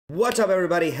What's up,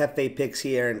 everybody? Jefe Picks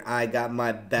here, and I got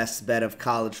my best bet of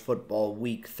college football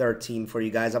week 13 for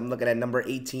you guys. I'm looking at number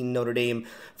 18 Notre Dame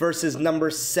versus number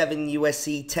 7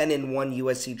 USC, 10-1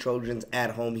 USC Trojans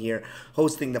at home here,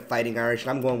 hosting the Fighting Irish, and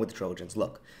I'm going with the Trojans.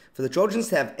 Look, for the Trojans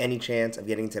to have any chance of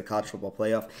getting to the college football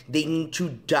playoff, they need to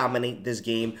dominate this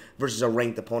game versus a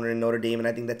ranked opponent in Notre Dame, and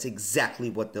I think that's exactly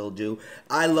what they'll do.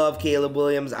 I love Caleb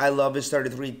Williams. I love his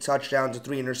 33 touchdowns to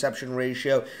 3 interception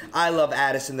ratio. I love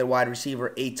Addison, their wide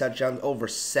receiver, 8 touchdowns, over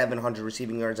 700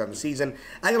 receiving yards on the season.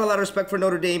 I got a lot of respect for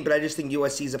Notre Dame, but I just think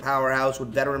USC is a powerhouse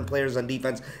with veteran players on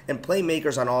defense and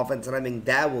playmakers on offense, and I think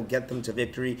that will get them to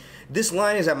victory. This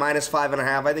line is at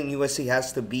 -5.5. I think USC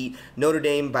has to beat Notre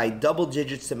Dame by double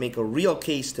digits to make a real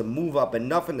case to move up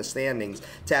enough in the standings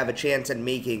to have a chance at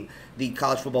making the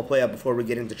college football playoff before we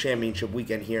get into championship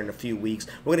weekend here in a few weeks.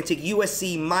 We're going to take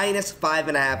USC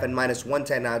 -5.5 and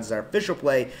 -110 odds as our official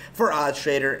play for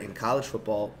OddsTrader in college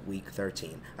football week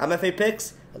 13. I'm Jefe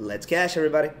Picks. Let's cash,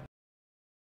 everybody.